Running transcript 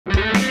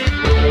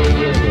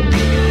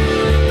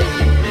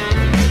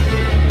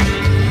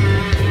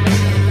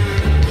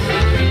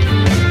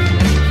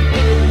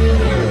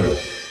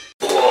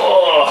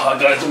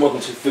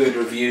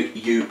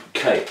Review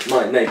UK.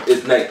 My name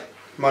is Nate.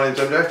 My name's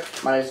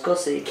MJ. My name's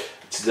Gossie.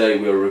 Today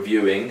we are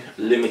reviewing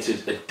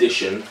limited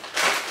edition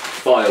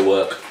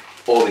Firework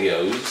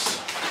Oreos.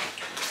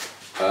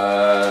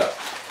 I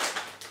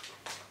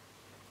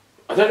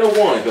don't know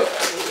why, but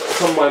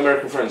some of my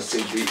American friends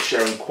seem to be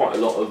sharing quite a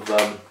lot of.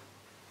 What are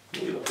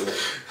you looking at?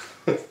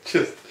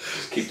 just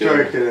keep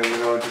doing stroking him,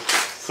 and I just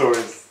saw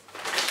his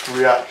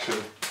reaction.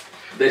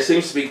 There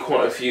seems to be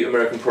quite a few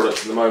American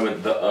products at the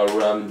moment that are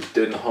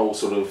doing the whole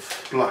sort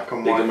of black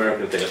and big white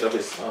American thing. I don't know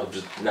if it's,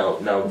 just now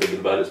I'm thinking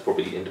about it, it's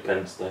probably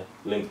Independence Day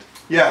linked.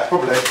 Yeah,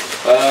 probably.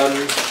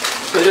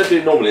 They don't do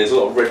it normally. There's a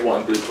lot of red, white,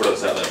 and blue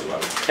products out there at the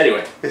moment.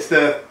 Anyway, it's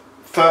the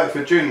 30th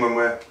of June when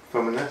we're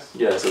filming this.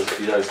 Yeah, so it's a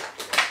few days.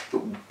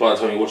 By the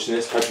time you're watching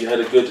this, hope you had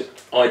a good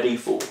ID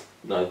fall.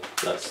 No,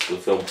 that's the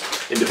film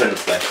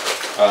Independence Day.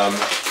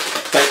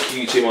 Thank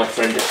you to my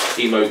friend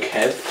Emo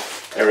Kev.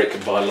 Eric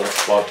Cheers,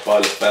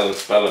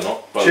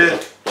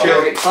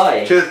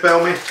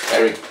 Bellamy.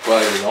 Eric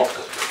Bylenock,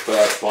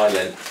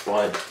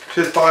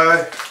 Cheers,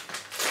 Bio.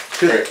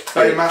 Cheers,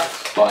 Baymax.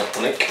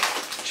 Bionic.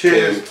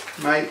 Cheers,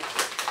 mate.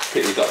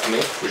 Pick these up for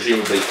me,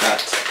 presumably at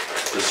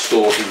the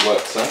store he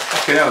works at.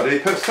 Fucking hell, did he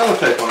put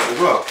sellotape on it as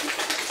well?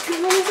 What's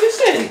going on with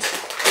this end?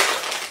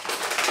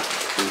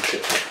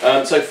 Bullshit.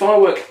 So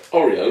Firework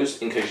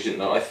Oreos, in case you didn't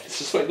know, I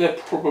suspect they're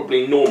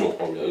probably normal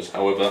Oreos,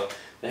 however,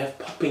 they have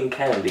popping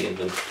candy in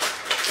them.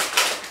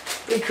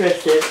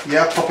 Interesting.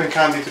 Yeah, popping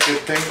candy's a good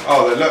thing.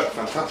 Oh, they look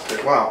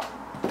fantastic, wow.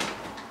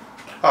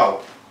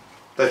 Oh,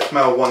 they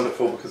smell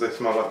wonderful because they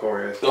smell like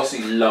Oreos.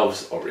 Gossie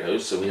loves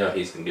Oreos, so we know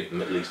he's going to give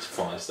them at least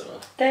 5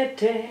 stars. Dead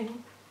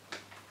thing.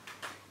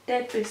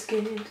 Dead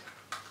biscuit.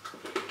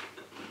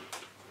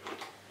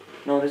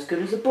 Not as good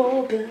as a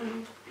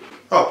bourbon.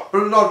 Oh,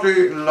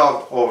 bloody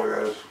love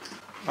Oreos.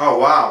 Oh,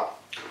 wow.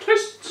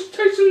 Tastes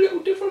a little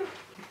different.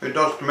 It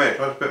does to me. It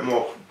tastes a bit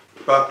more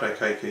birthday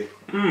cakey.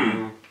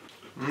 Mmm.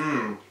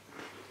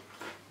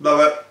 Love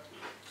it.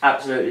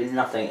 Absolutely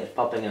nothing is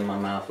popping in my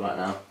mouth right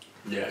now.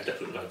 Yeah,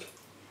 definitely does.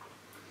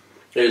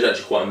 It is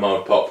actually quite a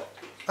mild pop.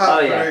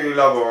 Absolutely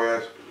love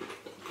Oreos.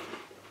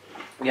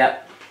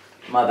 Yep.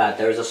 My bad,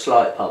 there is a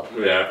slight pop.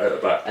 Yeah, at the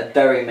back. A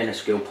very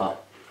minuscule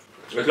pop.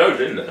 There's loads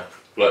in there.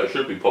 Like, it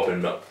should be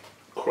popping up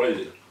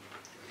crazy.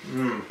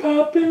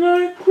 Popping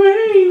like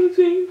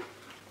crazy.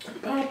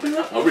 Popping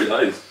up. I really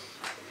like it.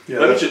 Yeah,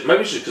 maybe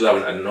it's just because I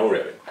haven't had an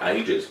Oreo in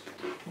ages.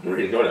 I'm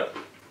really enjoying it.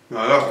 No,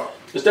 I love it.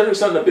 There's definitely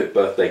something a bit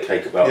birthday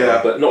cake about Yeah.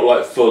 them, but not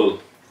like full.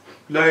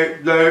 They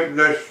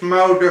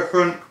smell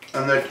different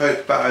and they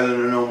taste better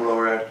than a normal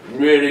Oreo.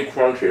 Really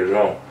crunchy as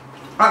well.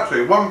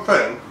 Actually, one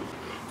thing,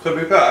 to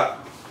be fair,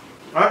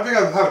 I don't think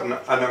I've had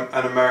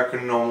an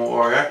American normal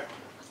Oreo.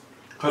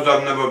 Because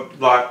I've never,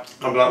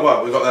 I'm like,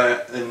 well, we got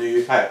that in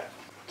the UK.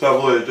 So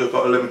I've always just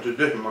got a limited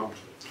edition one.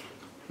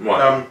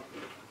 Right.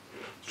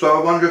 So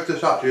I wonder if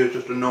this actually is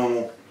just a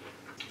normal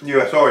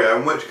US Oreo,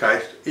 in which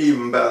case,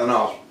 even better than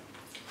ours.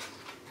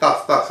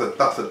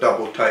 That's a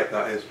double take,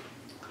 that is.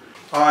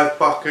 I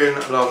fucking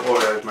love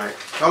Oreos, mate.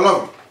 I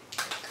love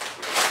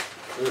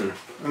them.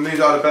 And these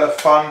are a bit of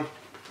fun.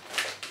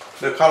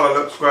 The colour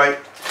looks great.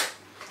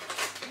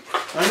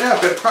 And yeah,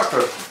 a bit of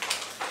cracker.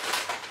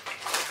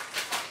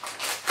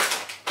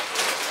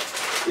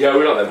 Yeah,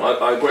 we like them.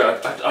 I agree.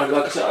 Like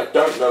I said, I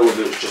don't know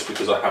whether it's just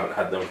because I haven't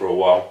had them for a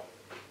while,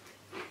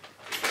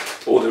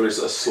 or there is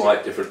a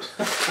slight difference.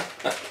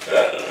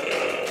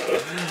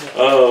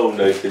 Oh,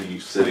 Nathan, you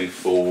silly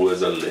fool!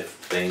 There's a lift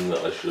thing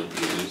that I should have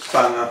used.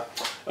 Banger.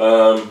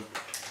 But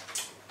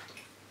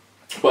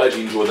I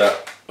actually enjoy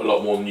that a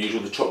lot more than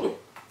usual. The chocolate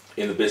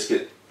in the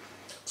biscuit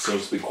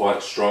seems to be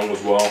quite strong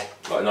as well,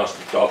 like a nice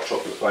dark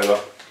chocolate flavour.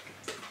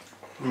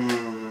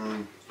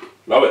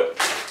 Love it.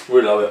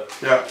 Really love it.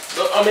 Yeah.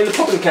 I mean, the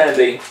popping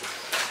candy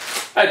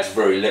adds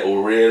very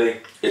little,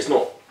 really. It's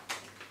not.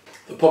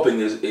 The popping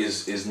is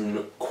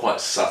quite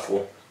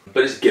subtle,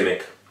 but it's a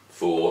gimmick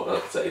for,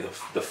 let's say,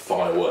 the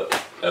firework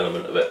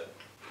element of it.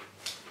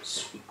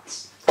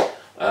 Sweets.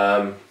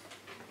 I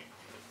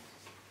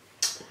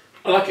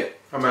like it.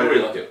 Amazing. I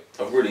really like it.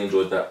 I've really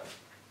enjoyed that.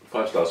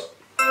 5 stars.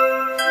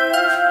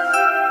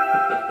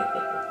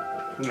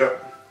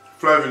 Look,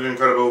 flavour's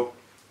incredible.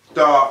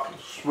 Dark,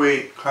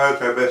 sweet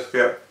cocoa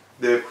biscuit.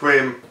 The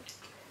cream,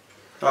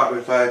 like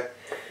we say,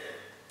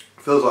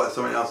 feels like there's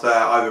something else there,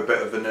 either a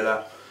bit of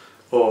vanilla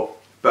or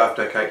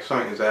birthday cake,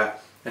 something is there.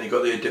 And you've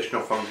got the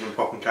additional fun from the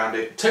popping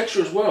candy.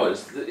 Texture as well, it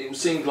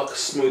seemed like a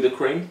smoother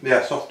cream.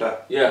 Yeah,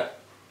 softer. Yeah.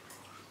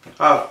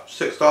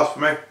 6 stars for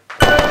me.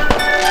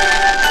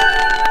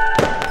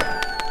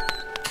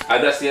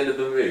 And that's the end of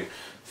the review.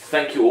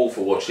 Thank you all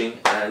for watching,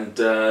 and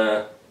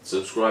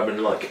subscribe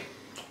and like.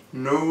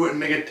 No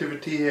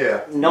negativity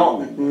here.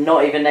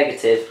 Not even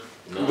negative.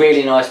 No.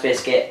 Really nice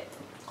biscuit.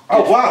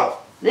 Oh wow!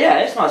 Yeah,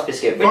 it's a nice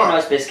biscuit. Really Right.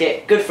 nice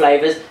biscuit. Good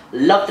flavours.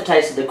 Love the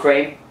taste of the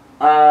cream.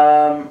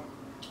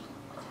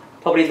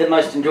 Probably the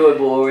most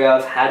enjoyable Oreo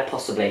I've had,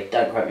 possibly.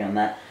 Don't quote me on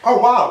that. Oh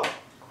wow!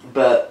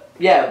 But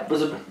yeah,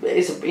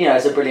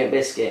 it's a brilliant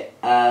biscuit.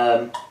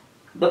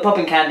 The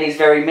popping candy is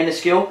very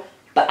minuscule,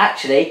 but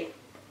actually,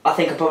 I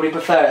think I probably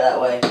prefer it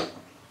that way.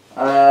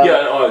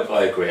 Yeah,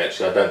 I agree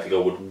actually. I don't think I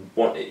would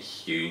want it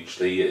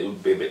hugely. It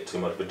would be a bit too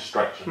much of a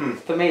distraction.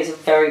 For me, it's a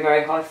very,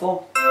 very high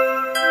 4.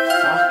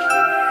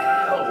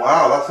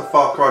 Wow, that's a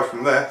far cry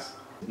from this.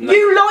 No.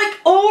 You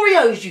like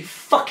Oreos, you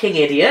fucking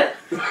idiot!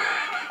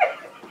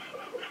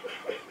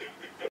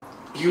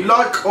 You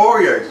like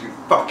Oreos, you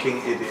fucking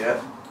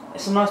idiot.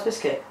 It's a nice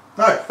biscuit.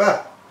 No,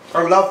 fair.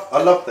 I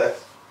love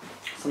this.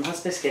 It's a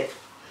nice biscuit.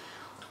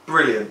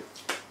 Brilliant.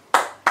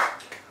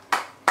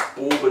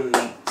 Bourbon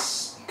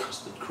meets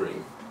custard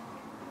cream.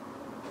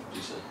 What did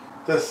you say?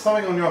 There's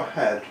something on your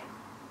head.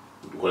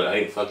 Well, it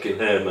ain't fucking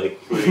hair, mate.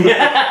 What,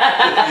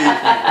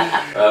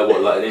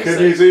 like an insect?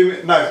 Can you zoom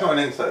in? No, it's not an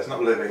insect, it's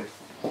not living.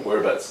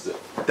 Whereabouts is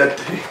it? Dead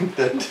team,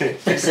 dead team.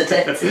 It's a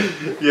dead.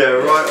 Yeah,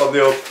 right on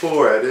the old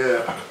forehead,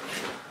 yeah.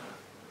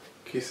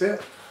 Can you see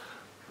it?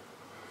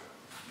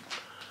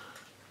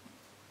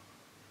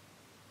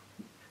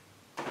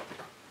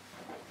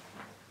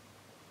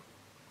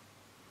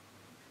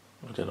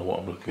 I don't know what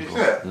I'm looking Can you for.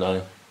 see it?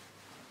 No.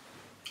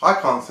 I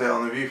can't see it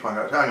on the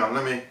viewfinder. Hang on,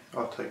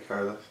 I'll take care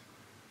of this.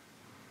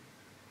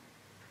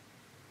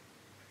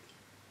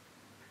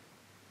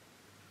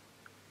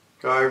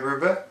 Go over a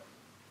bit.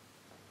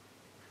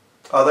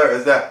 Oh, there it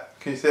is, there.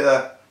 Can you see it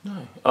there?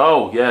 No.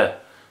 Oh, yeah.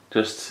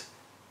 Just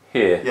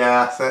here.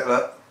 Yeah, that's it,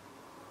 look.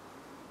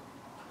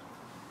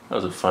 That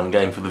was a fun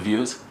game for the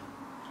viewers.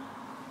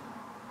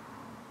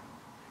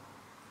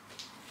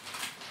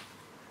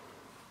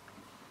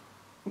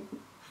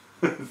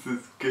 This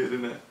is good,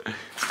 isn't it?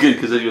 It's good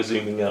because you're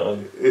zooming out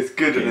on. It's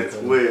good and it's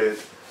weird.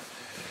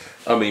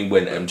 I mean,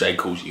 when MJ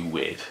calls you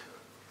weird.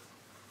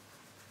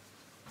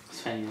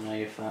 It's funny to know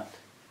your fact.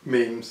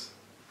 Memes.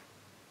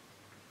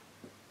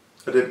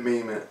 I didn't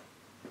meme it.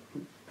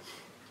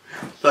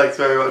 Thanks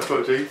very much for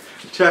watching.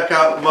 Check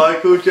out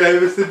Michael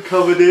Jamieson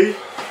Comedy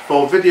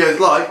for videos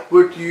like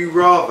Would You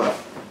Rather?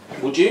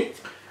 Would you?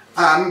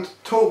 And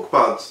talk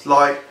buds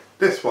like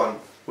this one,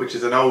 which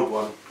is an old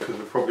one because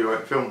we probably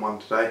won't film one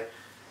today.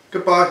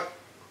 Goodbye.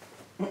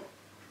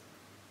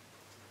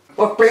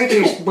 What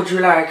British would you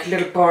like,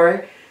 little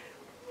boy?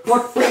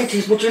 What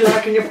British would you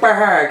like in your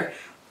bag?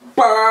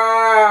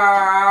 Bag!